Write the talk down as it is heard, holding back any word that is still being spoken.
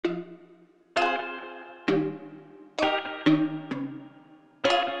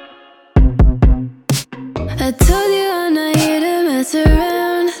I told you I'm not here to mess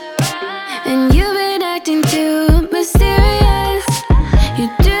around, and you've been acting too mysterious. You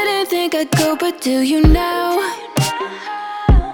didn't think I'd go, but do you now?